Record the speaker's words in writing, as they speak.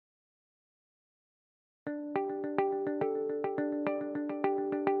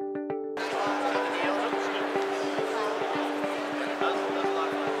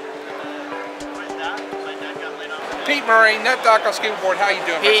Pete Murray, NetDoc on Scuba Board. How you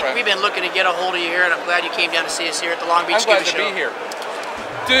doing, Pete, my friend? we've been looking to get a hold of you here, and I'm glad you came down to see us here at the Long Beach Scuba Show. I'm glad to be here.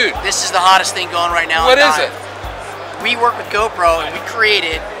 Dude. This is the hottest thing going right now. What is it? We work with GoPro, and we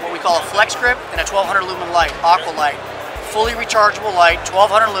created what we call a flex grip and a 1200 lumen light, Aqualite. Fully rechargeable light,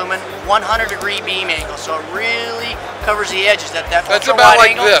 1200 lumen, 100-degree beam angle, so it really covers the edges. That's about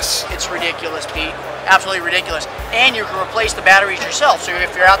like angle, this. It's ridiculous, Pete. Absolutely ridiculous. And you can replace the batteries yourself. So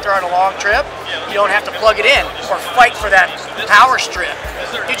if you're out there on a long trip, you don't have to plug it in or fight for that power strip.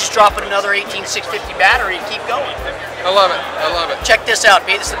 You just drop in another 18650 battery and keep going. I love it. I love it. Check this out,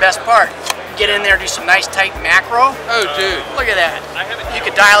 Pete. This is the best part. Get in there, do some nice tight macro. Oh, dude. Look at that. You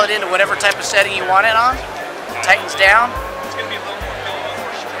could dial it into whatever type of setting you want it on. Tightens down.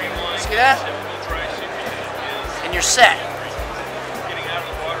 See that? And you're set.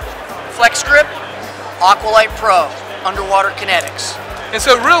 Flex grip, Aqualite Pro, underwater kinetics. And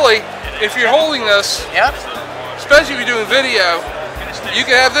so really, if you're holding this, Yep. especially if you're doing video, you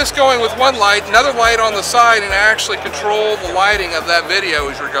can have this going with one light, another light on the side, and actually control the lighting of that video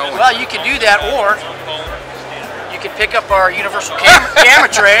as you're going. Well, you can do that, or you can pick up our universal camera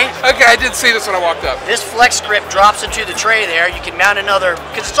tray. Okay, I did see this when I walked up. This flex grip drops into the tray there. You can mount another,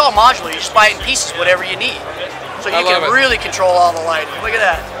 because it's all modular. You just buy it in pieces, whatever you need. So you can really control all the lighting. Look at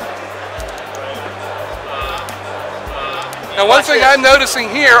that. Now, one thing I'm noticing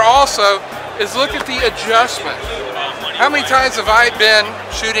here also is look at the adjustment. How many times have I been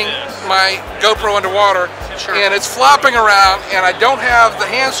shooting my GoPro underwater and it's flopping around and I don't have the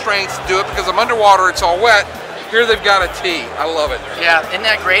hand strength to do it because I'm underwater, it's all wet. Here they've got a T. I love it. Yeah, isn't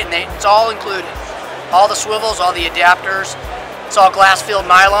that great? And it's all included. All the swivels, all the adapters. It's all glass-filled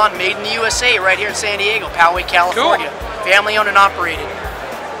nylon, made in the USA right here in San Diego, Poway, California. Cool. Family owned and operated.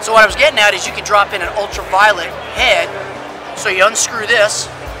 So what I was getting at is you can drop in an ultraviolet head. So you unscrew this,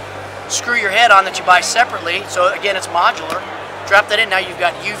 screw your head on that you buy separately. So again, it's modular. Drop that in, now you've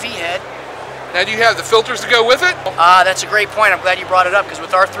got UV head. Now do you have the filters to go with it? That's a great point. I'm glad you brought it up, because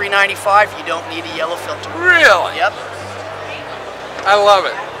with our 395, you don't need a yellow filter. Really? Yep. I love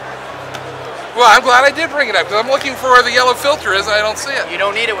it. Well, I'm glad I did bring it up, because I'm looking for where the yellow filter is and I don't see it. You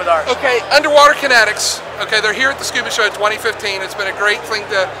don't need it with ours. Okay, underwater kinetics. Okay, they're here at the Scuba Show 2015. It's been a great thing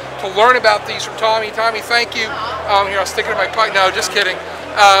to learn about these from Tommy. Tommy, thank you. Here, I'll stick it in my pocket. No, just kidding.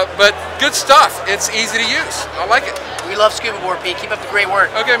 But good stuff. It's easy to use. I like it. We love Scuba Board, Pete. Keep up the great work.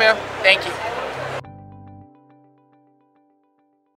 Okay, man. Thank you.